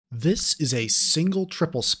This is a single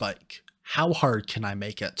triple spike. How hard can I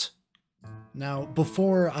make it? Now,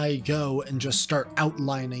 before I go and just start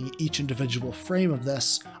outlining each individual frame of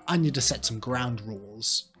this, I need to set some ground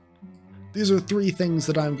rules. These are 3 things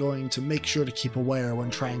that I'm going to make sure to keep aware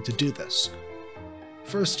when trying to do this.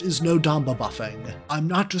 First is no dombabuffing. I'm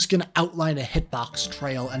not just going to outline a hitbox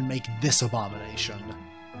trail and make this abomination.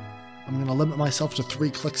 I'm going to limit myself to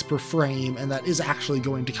 3 clicks per frame, and that is actually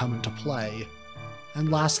going to come into play. And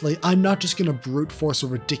lastly, I'm not just going to brute force a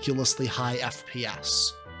ridiculously high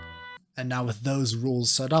FPS. And now with those rules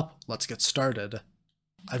set up, let's get started.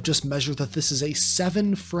 I've just measured that this is a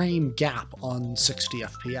 7 frame gap on 60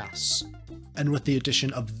 FPS. And with the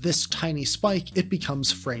addition of this tiny spike, it becomes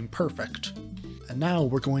frame perfect. And now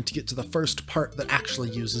we're going to get to the first part that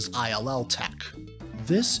actually uses ILL tech.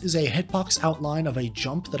 This is a hitbox outline of a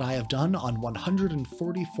jump that I have done on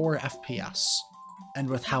 144 FPS. And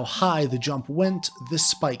with how high the jump went, this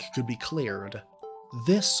spike could be cleared.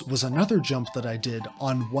 This was another jump that I did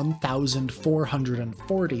on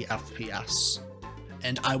 1440 FPS,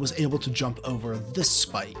 and I was able to jump over this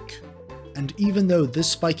spike. And even though this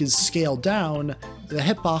spike is scaled down, the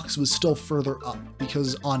hitbox was still further up,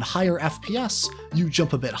 because on higher FPS, you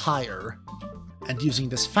jump a bit higher. And using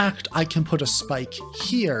this fact, I can put a spike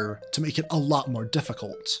here to make it a lot more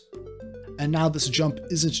difficult. And now this jump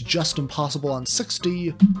isn't just impossible on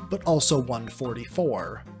 60, but also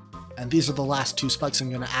 144. And these are the last 2 spikes I'm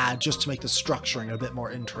going to add just to make the structuring a bit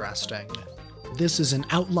more interesting. This is an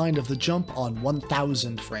outline of the jump on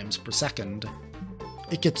 1000 frames per second.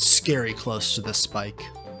 It gets scary close to this spike.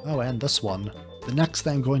 Oh, and this one. The next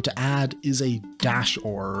thing I'm going to add is a dash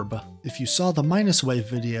orb. If you saw the minus wave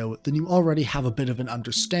video, then you already have a bit of an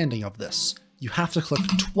understanding of this. You have to click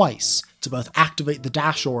twice to both activate the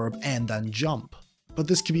dash orb and then jump. But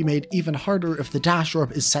this can be made even harder if the dash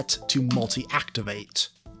orb is set to multi-activate.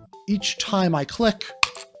 Each time I click,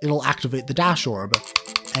 it'll activate the dash orb,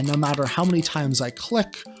 and no matter how many times I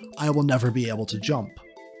click, I will never be able to jump.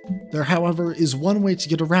 There, however, is one way to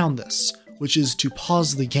get around this, which is to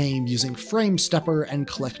pause the game using Frame Stepper and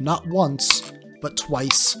click not once, but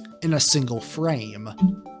twice in a single frame.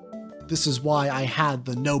 This is why I had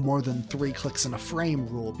the no more than 3 clicks in a frame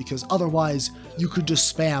rule, because otherwise you could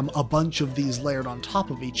just spam a bunch of these layered on top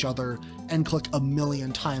of each other and click a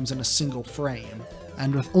million times in a single frame.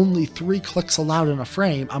 And with only 3 clicks allowed in a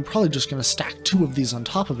frame, I'm probably just going to stack 2 of these on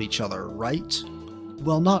top of each other, right?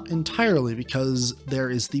 Well, not entirely, because there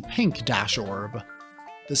is the pink dash orb.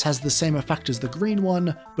 This has the same effect as the green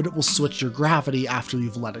one, but it will switch your gravity after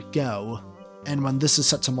you've let it go. And when this is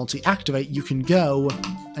set to multi-activate, you can go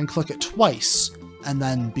and click it twice, and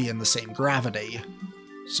then be in the same gravity.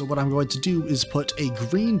 So what I'm going to do is put a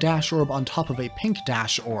green dash orb on top of a pink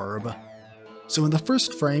dash orb. So in the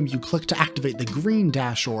first frame, you click to activate the green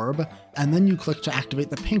dash orb, and then you click to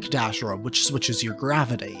activate the pink dash orb, which switches your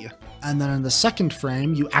gravity. And then in the second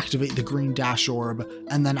frame, you activate the green dash orb,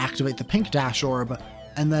 and then activate the pink dash orb,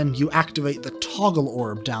 and then you activate the toggle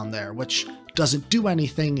orb down there, which doesn't do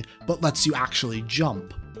anything, but lets you actually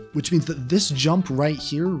jump. Which means that this jump right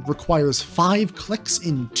here requires 5 clicks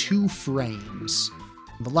in 2 frames.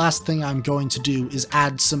 The last thing I'm going to do is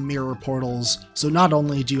add some mirror portals, so not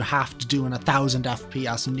only do you have to do an 1000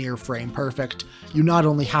 FPS near frame perfect, you not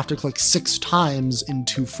only have to click 6 times in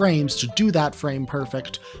 2 frames to do that frame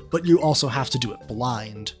perfect, but you also have to do it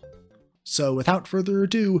blind. So without further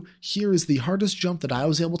ado, here is the hardest jump that I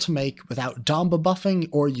was able to make without dombabuffing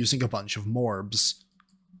or using a bunch of morbs.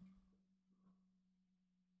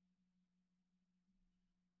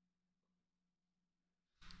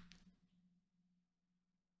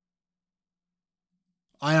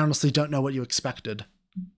 I honestly don't know what you expected.